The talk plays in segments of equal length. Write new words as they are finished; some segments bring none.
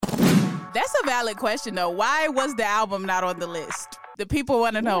valid question, though. Why was the album not on the list? The people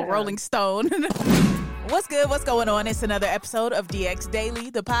want to know. Rolling Stone. What's good? What's going on? It's another episode of DX Daily,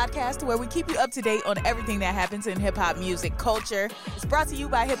 the podcast where we keep you up to date on everything that happens in hip-hop music culture. It's brought to you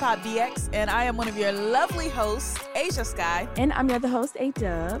by Hip Hop DX, and I am one of your lovely hosts, Asia Sky. And I'm your other host,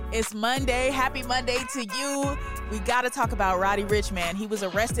 A-Dub. It's Monday. Happy Monday to you. We got to talk about Roddy Ricch, man. He was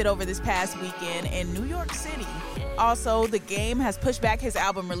arrested over this past weekend in New York City. Also, The Game has pushed back his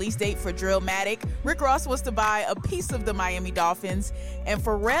album release date for Drillmatic. Rick Ross wants to buy a piece of the Miami Dolphins. And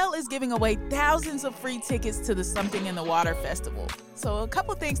Pharrell is giving away thousands of free tickets to the Something in the Water Festival. So a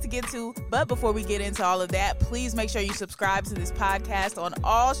couple things to get to. But before we get into all of that, please make sure you subscribe to this podcast on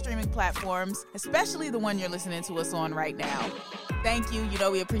all streaming platforms, especially the one you're listening to us on right now. Thank you. You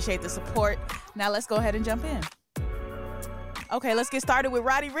know we appreciate the support. Now let's go ahead and jump in. Okay, let's get started with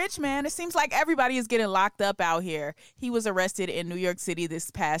Roddy Ricch, man. It seems like everybody is getting locked up out here. He was arrested in New York City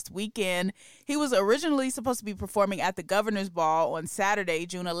this past weekend. He was originally supposed to be performing at the Governor's Ball on Saturday,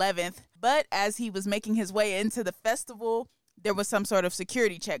 June 11th. But as he was making his way into the festival, there was some sort of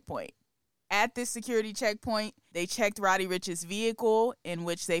security checkpoint. At this security checkpoint, they checked Roddy Ricch's vehicle, in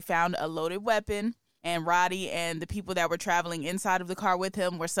which they found a loaded weapon. And Roddy and the people that were traveling inside of the car with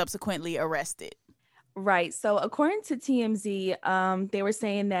him were subsequently arrested. Right. So according to TMZ, they were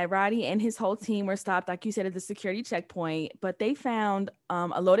saying that Roddy and his whole team were stopped, like you said, at the security checkpoint, but they found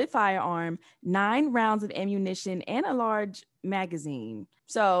a loaded firearm, 9 rounds of ammunition, and a large magazine.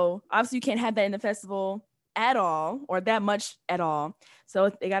 So obviously you can't have that in the festival at all, or that much at all.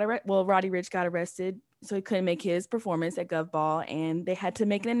 So they got Roddy Ricch got arrested. So he couldn't make his performance at Gov Ball, and they had to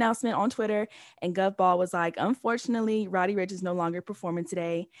make an announcement on Twitter, and Gov Ball was like, unfortunately, Roddy Ricch is no longer performing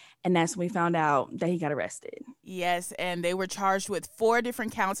today, and that's when we found out that he got arrested. Yes, and they were charged with 4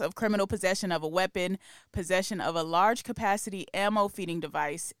 different counts of criminal possession of a weapon, possession of a large capacity ammo feeding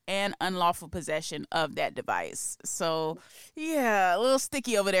device, and unlawful possession of that device. So, yeah, a little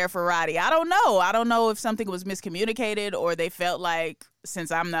sticky over there for Roddy. I don't know if something was miscommunicated, or they felt like,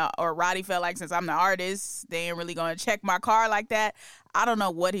 Roddy felt like since I'm the artist, they ain't really going to check my car like that. I don't know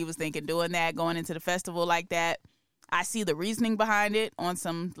what he was thinking doing that, going into the festival like that. I see the reasoning behind it on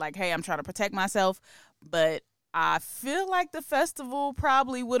some like, hey, I'm trying to protect myself. But I feel like the festival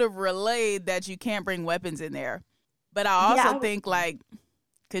probably would have relayed that you can't bring weapons in there. But I also think like,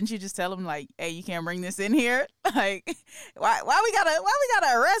 couldn't you just tell them like, hey, you can't bring this in here? Like, why we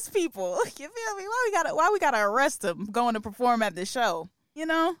gotta arrest people? You feel me? Why we gotta arrest them going to perform at the show? You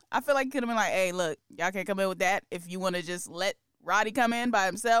know, I feel like it could have been like, hey, look, y'all can't come in with that. If you want to just let Roddy come in by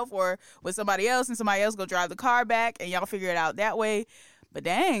himself or with somebody else, and somebody else go drive the car back, and y'all figure it out that way. But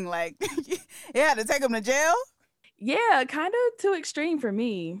dang, like, you had to take him to jail. Yeah, kind of too extreme for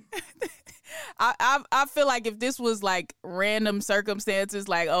me. I feel like if this was like random circumstances,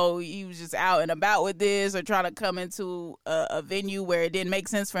 like, oh, he was just out and about with this or trying to come into a venue where it didn't make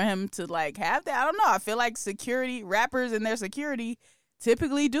sense for him to like have that. I don't know. I feel like rappers and their security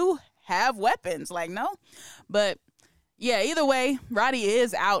typically do have weapons. Like, no. But yeah, either way, Roddy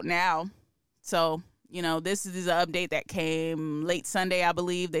is out now. So, you know, this is an update that came late Sunday, I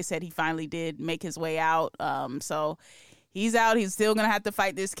believe. They said he finally did make his way out. So he's out. He's still going to have to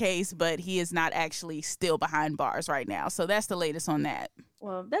fight this case, but he is not actually still behind bars right now. So that's the latest on that.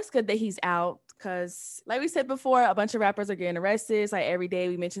 Well, that's good that he's out because, like we said before, a bunch of rappers are getting arrested. It's like every day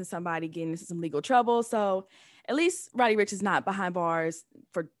we mention somebody getting into some legal trouble. So at least Roddy Ricch is not behind bars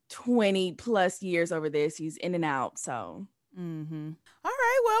for 20 plus years over this. He's in and out. So. Mm-hmm. All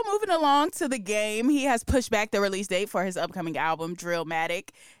right, well, moving along to The Game. He has pushed back the release date for his upcoming album,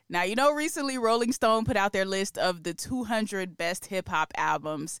 Drillmatic. Now, you know, recently Rolling Stone put out their list of the 200 best hip-hop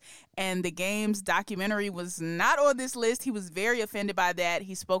albums, and The Game's documentary was not on this list. He was very offended by that.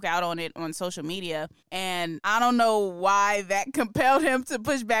 He spoke out on it on social media, and I don't know why that compelled him to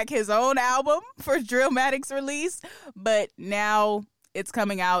push back his own album for Drillmatic's release, but now it's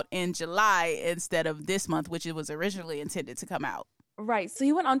coming out in July instead of this month, which it was originally intended to come out. Right. So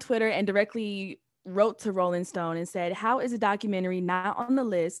he went on Twitter and directly wrote to Rolling Stone and said, how is a documentary not on the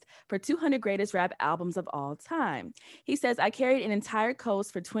list for 200 greatest rap albums of all time? He says, I carried an entire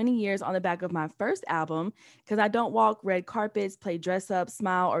coast for 20 years on the back of my first album because I don't walk red carpets, play dress up,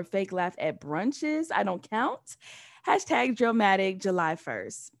 smile, or fake laugh at brunches. I don't count. Hashtag Drillmatic July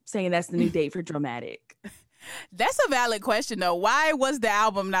 1st, saying that's the new date for Drillmatic. That's a valid question, though. Why was the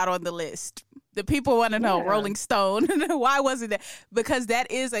album not on the list? The people want to know. Rolling Stone. Why wasn't that? Because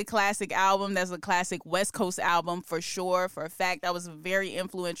that is a classic album. That's a classic West Coast album for sure. For a fact, that was a very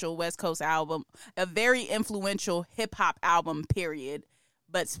influential West Coast album, a very influential hip hop album, period.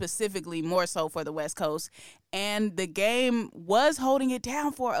 but specifically more so for the West Coast. And the game was holding it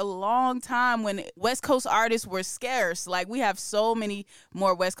down for a long time when West Coast artists were scarce. Like, we have so many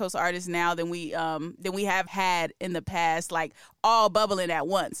more West Coast artists now than we have had in the past, like all bubbling at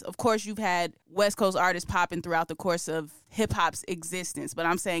once. Of course, you've had West Coast artists popping throughout the course of hip hop's existence, but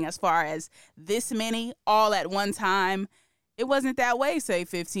I'm saying as far as this many all at one time, it wasn't that way, say,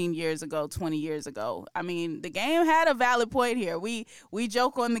 15 years ago, 20 years ago. I mean, the game had a valid point here. We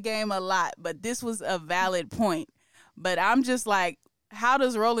joke on the game a lot, but this was a valid point. But I'm just like, how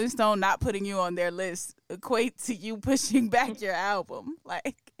does Rolling Stone not putting you on their list equate to you pushing back your album?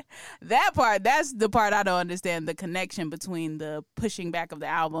 Like, that part, that's the part I don't understand, the connection between the pushing back of the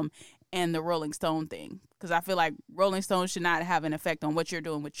album and the Rolling Stone thing. Because I feel like Rolling Stone should not have an effect on what you're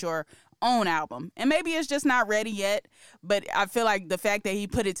doing with your own album. And maybe it's just not ready yet, but I feel like the fact that he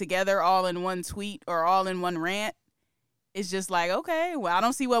put it together all in one tweet or all in one rant is just like, okay, well, I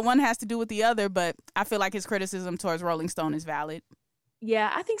don't see what one has to do with the other, but I feel like his criticism towards Rolling Stone is valid.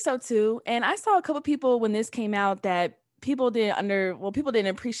 Yeah, I think so too. And I saw a couple people when this came out that people didn't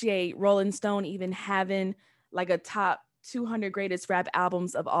appreciate Rolling Stone even having like a top 200 greatest rap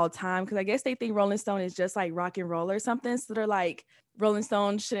albums of all time, because I guess they think Rolling Stone is just like rock and roll or something. So they're like, Rolling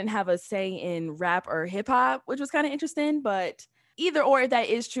Stone shouldn't have a say in rap or hip hop, which was kind of interesting. But either or, if that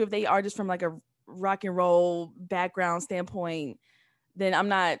is true, if they are just from like a rock and roll background standpoint, then I'm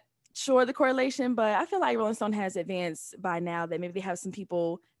not sure the correlation. But I feel like Rolling Stone has advanced by now that maybe they have some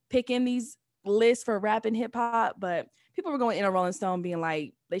people picking these lists for rap and hip hop, but people were going in on Rolling Stone being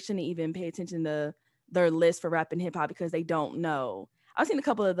like they shouldn't even pay attention to their list for rap and hip hop because they don't know. I've seen a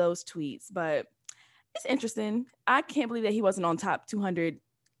couple of those tweets, but it's interesting. I can't believe that he wasn't on top 200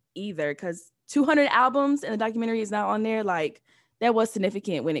 either, because 200 albums and the documentary is not on there. Like, that was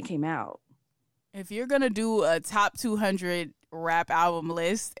significant when it came out. If you're going to do a top 200 rap album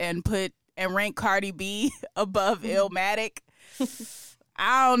list and rank Cardi B above Illmatic,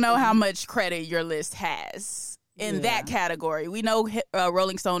 I don't know how much credit your list has in that category. We know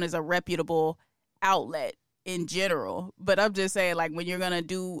Rolling Stone is a reputable outlet in general, but I'm just saying, like, when you're gonna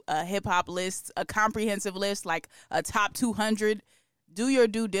do a hip-hop list, a comprehensive list, like a top 200, do your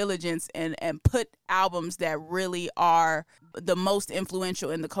due diligence and put albums that really are the most influential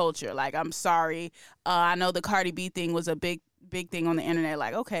in the culture. Like, I'm sorry, I know the Cardi B thing was a big thing on the internet.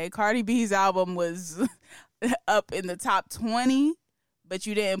 Like, okay, Cardi B's album was up in the top 20, but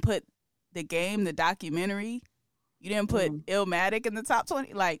you didn't put The Game, the documentary, you didn't put Illmatic in the top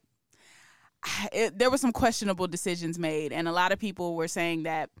 20. Like, there were some questionable decisions made, and a lot of people were saying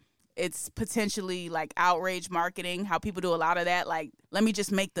that it's potentially like outrage marketing, how people do a lot of that. Like, let me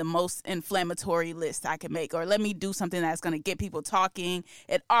just make the most inflammatory list I can make, or let me do something that's going to get people talking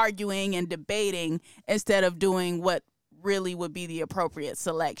and arguing and debating instead of doing what really would be the appropriate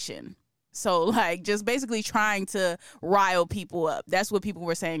selection. So, like, just basically trying to rile people up. That's what people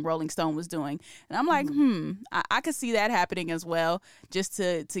were saying Rolling Stone was doing. And I'm like, I could see that happening as well, just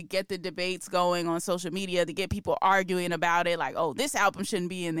to get the debates going on social media, to get people arguing about it. Like, oh, this album shouldn't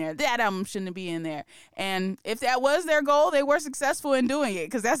be in there. That album shouldn't be in there. And if that was their goal, they were successful in doing it,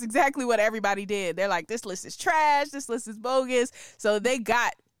 because that's exactly what everybody did. They're like, this list is trash. This list is bogus. So they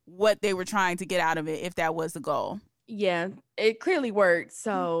got what they were trying to get out of it, if that was the goal. Yeah, it clearly worked.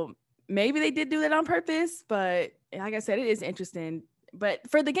 So maybe they did do that on purpose, but like I said, it is interesting. But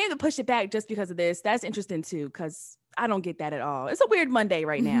for the game to push it back just because of this, that's interesting too, because I don't get that at all. It's a weird Monday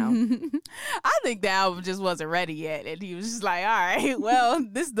right now. I think the album just wasn't ready yet, and he was just like, all right, well,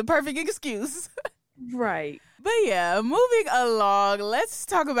 this is the perfect excuse. Right. But yeah, moving along, let's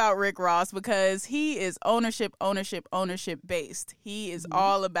talk about Rick Ross, because he is ownership based. He is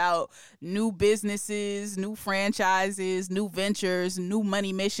all about new businesses, new franchises, new ventures, new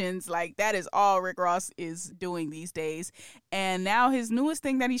money missions. Like, that is all Rick Ross is doing these days. And now his newest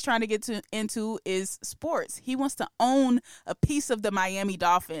thing that he's trying to get into is sports. He wants to own a piece of the Miami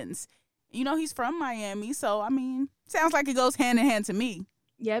Dolphins. You know, he's from Miami, so I mean, sounds like it goes hand in hand to me.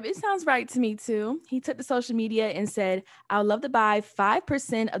 Yeah, it sounds right to me too. He took to social media and said, I would love to buy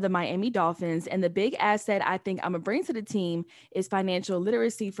 5% of the Miami Dolphins. And the big asset I think I'm going to bring to the team is financial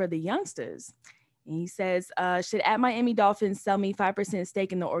literacy for the youngsters. And he says, should at Miami Dolphins sell me 5%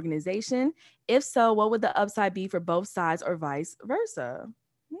 stake in the organization? If so, what would the upside be for both sides or vice versa?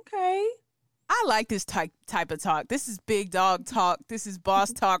 Okay. I like this type of talk. This is big dog talk. This is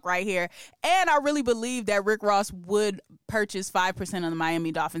boss talk right here. And I really believe that Rick Ross would purchase 5% of the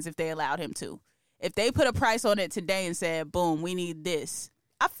Miami Dolphins if they allowed him to. If they put a price on it today and said, boom, we need this,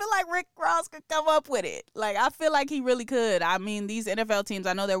 I feel like Rick Ross could come up with it. Like, I feel like he really could. I mean, these NFL teams,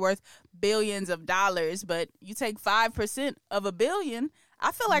 I know they're worth billions of dollars, but you take 5% of $1 billion,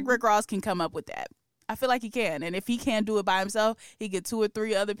 I feel like Rick Ross can come up with that. I feel like he can. And if he can't do it by himself, he get 2 or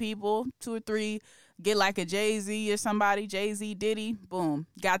 3 other people, 2 or 3, get like a Jay-Z or somebody, Jay-Z, Diddy, boom,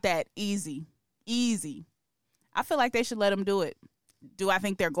 got that easy. I feel like they should let him do it. Do I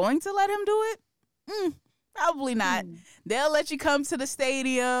think they're going to let him do it? Probably not. They'll let you come to the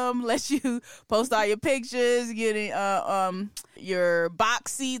stadium, let you post all your pictures, getting your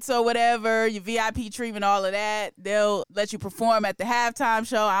box seats or whatever, your VIP treatment, all of that. They'll let you perform at the halftime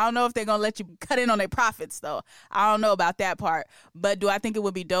show. I don't know if they're going to let you cut in on their profits, though. I don't know about that part. But do I think it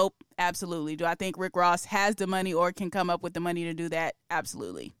would be dope? Absolutely. Do I think Rick Ross has the money or can come up with the money to do that?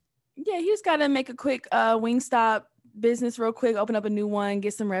 Absolutely. Yeah, he just got to make a quick Wingstop business real quick, open up a new one,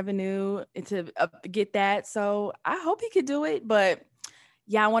 get some revenue to get that. So I hope he could do it, but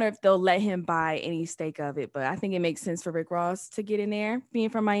yeah, I wonder if they'll let him buy any stake of it. But I think it makes sense for Rick Ross to get in there, being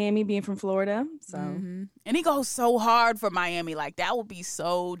from Miami, being from Florida. So and he goes so hard for Miami. Like, that would be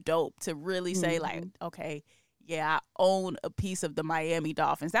so dope to really say, like, okay, yeah, I own a piece of the Miami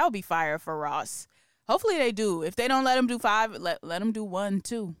Dolphins. That would be fire for Ross. Hopefully they do. If they don't let him do 5, let him do 1,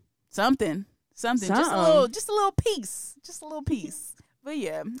 2, something. Just a little piece. But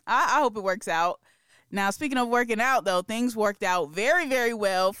yeah, I hope it works out. Now, speaking of working out, though, things worked out very, very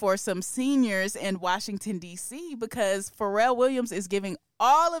well for some seniors in Washington, D.C. because Pharrell Williams is giving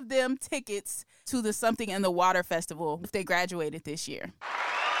all of them tickets to the Something in the Water Festival if they graduated this year.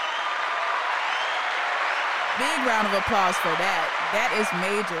 Big round of applause for that. That is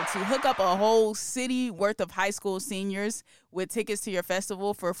major. To hook up a whole city worth of high school seniors with tickets to your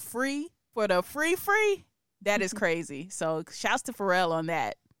festival for free, for the free, that is crazy. So shouts to Pharrell on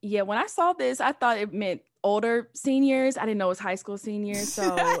that. Yeah, when I saw this, I thought it meant older seniors. I didn't know it was high school seniors. So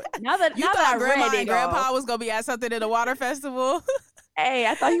now that I read it, Grandpa was gonna be at Something in the Water Festival. Hey,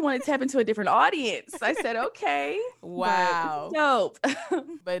 I thought he wanted to tap into a different audience. I said, okay. Wow. Dope.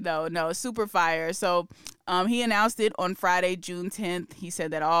 But no, super fire. So he announced it on Friday, June 10th. He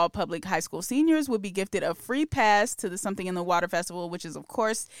said that all public high school seniors would be gifted a free pass to the Something in the Water Festival, which is, of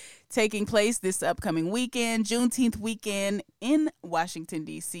course, taking place this upcoming weekend, Juneteenth weekend in Washington,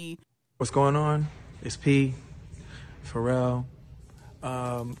 D.C. What's going on? It's P, Pharrell.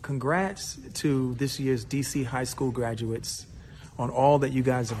 Congrats to this year's D.C. high school graduates on all that you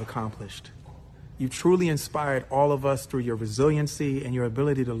guys have accomplished. You truly inspired all of us through your resiliency and your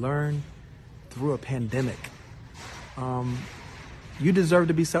ability to learn through a pandemic. You deserve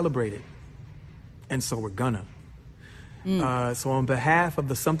to be celebrated, and so we're gonna. So on behalf of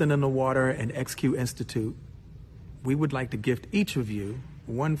the Something in the Water and XQ Institute, we would like to gift each of you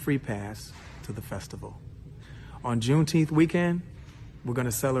 1 free pass to the festival. On Juneteenth weekend, we're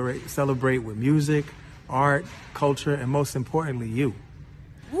gonna celebrate with music, art, culture, and most importantly, you.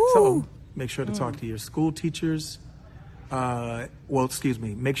 Woo. So make sure to talk to your school teachers.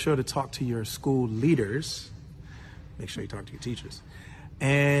 Make sure to talk to your school leaders. Make sure you talk to your teachers.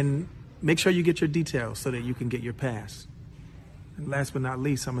 And make sure you get your details so that you can get your pass. And last but not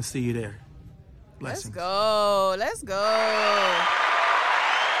least, I'm going to see you there. Blessings. Let's go.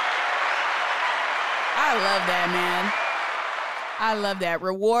 I love that, man. I love that.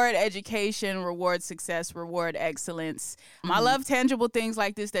 Reward education, reward success, reward excellence. I love tangible things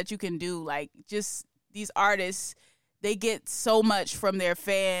like this that you can do. Like, just these artists, they get so much from their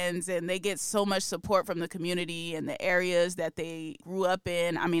fans and they get so much support from the community and the areas that they grew up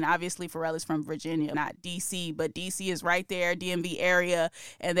in. I mean, obviously Pharrell is from Virginia, not DC, but DC is right there, DMV area,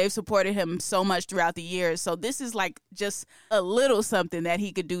 and they've supported him so much throughout the years. So this is like just a little something that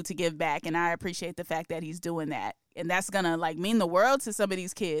he could do to give back, and I appreciate the fact that he's doing that. And that's going to like mean the world to some of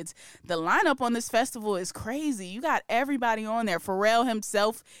these kids. The lineup on this festival is crazy. You got everybody on there. Pharrell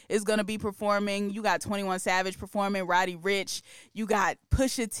himself is going to be performing. You got 21 Savage performing, Roddy Ricch. You got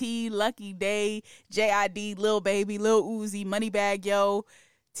Pusha T, Lucky Day, J.I.D., Lil Baby, Lil Uzi, Moneybagg Yo.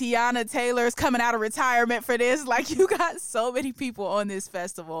 Tiana Taylor's coming out of retirement for this. Like, you got so many people on this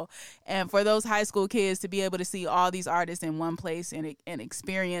festival. And for those high school kids to be able to see all these artists in one place and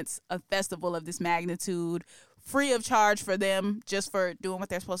experience a festival of this magnitude, free of charge for them, just for doing what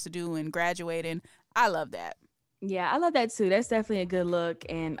they're supposed to do and graduating. I love that. Yeah, I love that too. That's definitely a good look.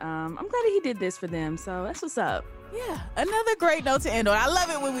 And I'm glad that he did this for them. So that's what's up. Yeah, another great note to end on. I love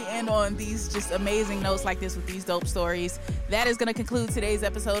it when we end on these just amazing notes like this with these dope stories. That is going to conclude today's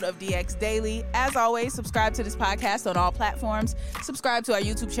episode of DX Daily. As always, subscribe to this podcast on all platforms. Subscribe to our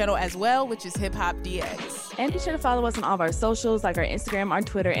YouTube channel as well, which is Hip Hop DX. And be sure to follow us on all of our socials, like our Instagram, our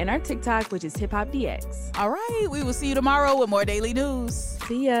Twitter, and our TikTok, which is Hip Hop DX. All right, we will see you tomorrow with more daily news.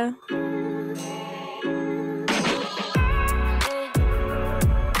 See ya.